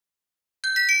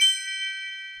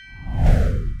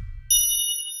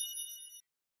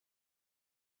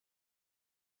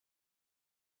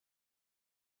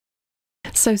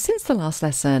So since the last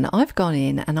lesson, I've gone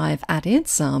in and I've added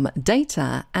some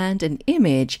data and an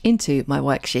image into my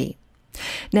worksheet.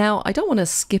 Now, I don't want to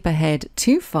skip ahead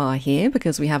too far here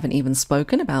because we haven't even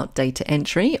spoken about data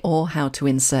entry or how to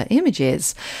insert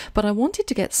images, but I wanted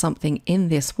to get something in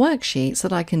this worksheet so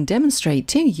that I can demonstrate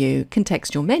to you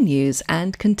contextual menus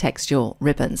and contextual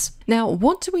ribbons. Now,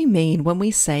 what do we mean when we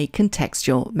say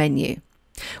contextual menu?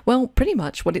 Well, pretty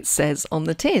much what it says on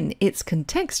the tin. It's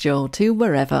contextual to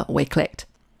wherever we're clicked.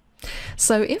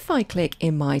 So if I click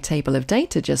in my table of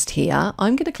data just here,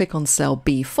 I'm going to click on cell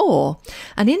B4,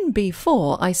 and in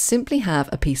B4 I simply have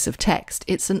a piece of text.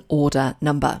 It's an order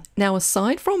number. Now,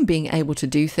 aside from being able to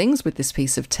do things with this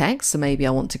piece of text, so maybe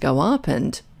I want to go up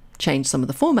and change some of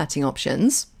the formatting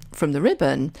options from the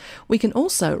ribbon, we can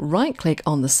also right click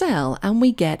on the cell and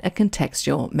we get a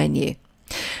contextual menu.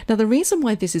 Now, the reason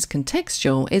why this is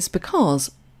contextual is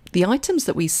because the items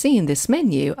that we see in this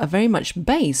menu are very much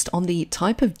based on the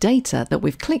type of data that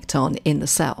we've clicked on in the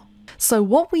cell. So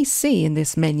what we see in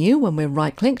this menu when we're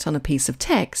right-clicked on a piece of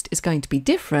text is going to be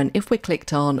different if we're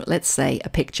clicked on, let's say, a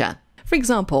picture. For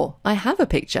example, I have a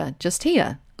picture just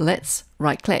here. Let's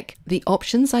right-click. The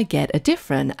options I get are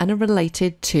different and are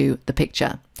related to the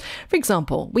picture. For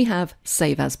example, we have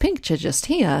Save as Picture just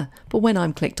here, but when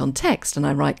I'm clicked on text and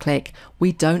I right-click,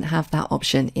 we don't have that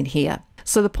option in here.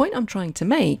 So the point I'm trying to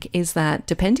make is that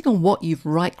depending on what you've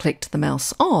right-clicked the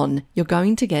mouse on, you're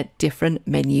going to get different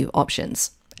menu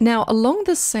options. Now, along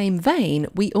the same vein,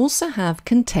 we also have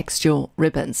contextual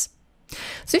ribbons.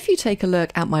 So if you take a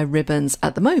look at my ribbons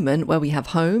at the moment, where we have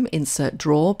Home, Insert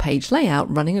Drawer, Page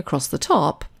Layout running across the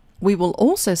top, we will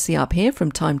also see up here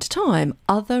from time to time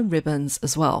other ribbons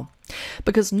as well,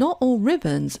 because not all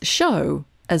ribbons show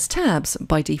as tabs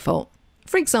by default.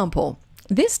 For example,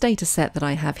 this data set that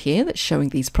I have here that's showing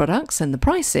these products and the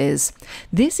prices,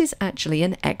 this is actually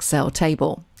an Excel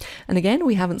table. And again,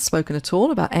 we haven't spoken at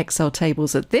all about Excel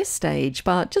tables at this stage,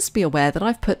 but just be aware that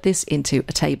I've put this into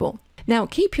a table. Now,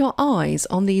 keep your eyes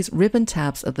on these ribbon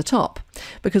tabs at the top,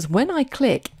 because when I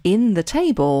click in the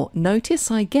table,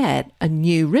 notice I get a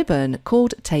new ribbon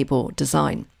called Table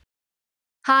Design.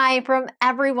 Hi, from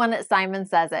everyone at Simon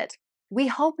Says It. We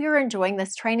hope you're enjoying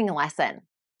this training lesson.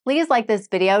 Please like this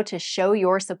video to show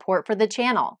your support for the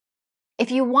channel. If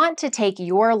you want to take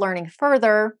your learning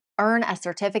further, earn a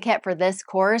certificate for this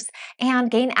course,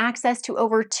 and gain access to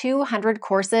over 200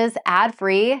 courses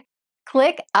ad-free,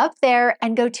 click up there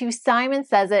and go to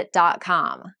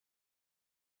simonsaysit.com.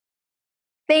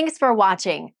 Thanks for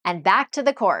watching, and back to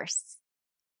the course.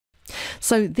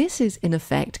 So this is in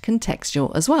effect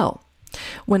contextual as well.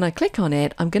 When I click on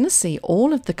it, I'm going to see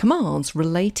all of the commands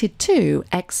related to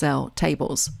Excel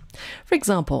tables. For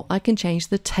example, I can change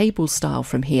the table style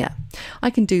from here. I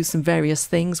can do some various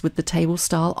things with the table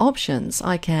style options.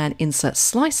 I can insert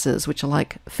slicers, which are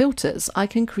like filters. I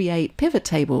can create pivot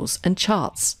tables and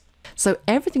charts. So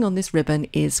everything on this ribbon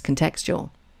is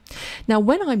contextual. Now,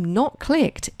 when I'm not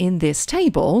clicked in this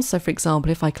table, so for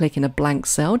example, if I click in a blank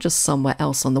cell just somewhere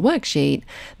else on the worksheet,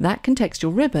 that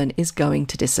contextual ribbon is going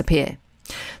to disappear.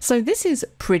 So this is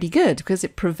pretty good because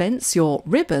it prevents your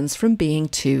ribbons from being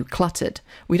too cluttered.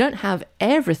 We don't have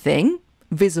everything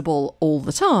visible all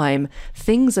the time.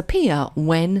 Things appear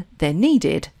when they're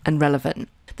needed and relevant.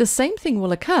 The same thing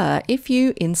will occur if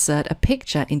you insert a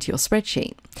picture into your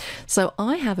spreadsheet. So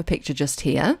I have a picture just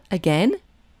here. Again,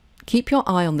 keep your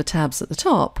eye on the tabs at the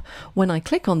top. When I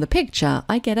click on the picture,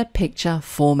 I get a picture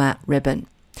format ribbon.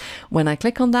 When I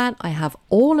click on that, I have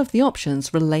all of the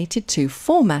options related to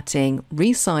formatting,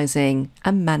 resizing,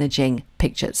 and managing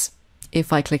pictures.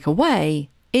 If I click away,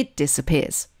 it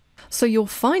disappears. So you'll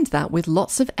find that with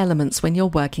lots of elements when you're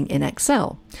working in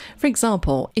Excel. For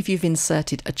example, if you've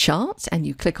inserted a chart and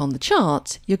you click on the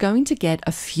chart, you're going to get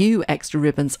a few extra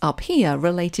ribbons up here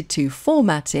related to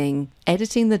formatting,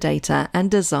 editing the data, and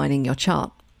designing your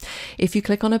chart. If you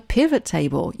click on a pivot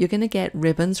table, you're going to get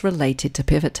ribbons related to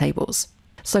pivot tables.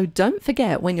 So don't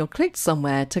forget when you're clicked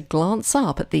somewhere to glance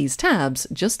up at these tabs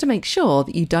just to make sure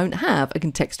that you don't have a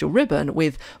contextual ribbon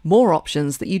with more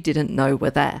options that you didn't know were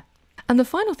there. And the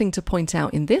final thing to point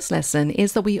out in this lesson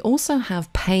is that we also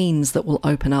have panes that will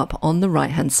open up on the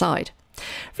right-hand side.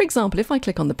 For example, if I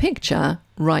click on the picture,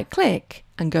 right-click,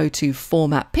 and go to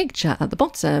Format Picture at the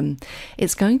bottom,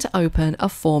 it's going to open a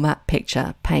Format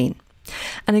Picture pane.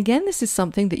 And again, this is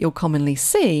something that you'll commonly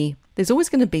see. There's always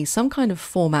going to be some kind of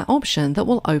format option that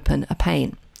will open a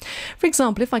pane. For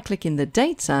example, if I click in the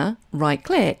data,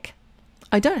 right-click,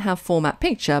 I don't have Format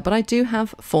Picture, but I do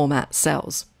have Format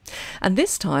Cells. And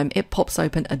this time it pops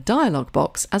open a dialog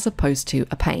box as opposed to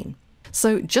a pane.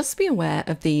 So just be aware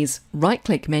of these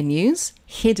right-click menus,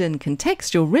 hidden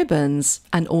contextual ribbons,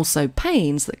 and also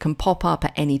panes that can pop up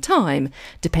at any time,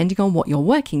 depending on what you're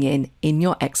working in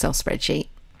your Excel spreadsheet.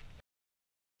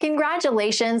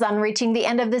 Congratulations on reaching the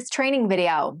end of this training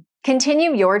video.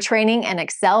 Continue your training in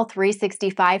Excel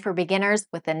 365 for beginners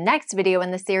with the next video in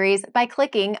the series by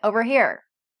clicking over here.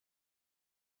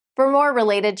 For more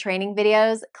related training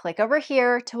videos, click over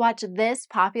here to watch this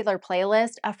popular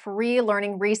playlist of free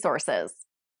learning resources.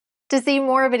 To see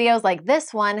more videos like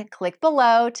this one, click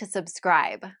below to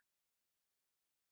subscribe.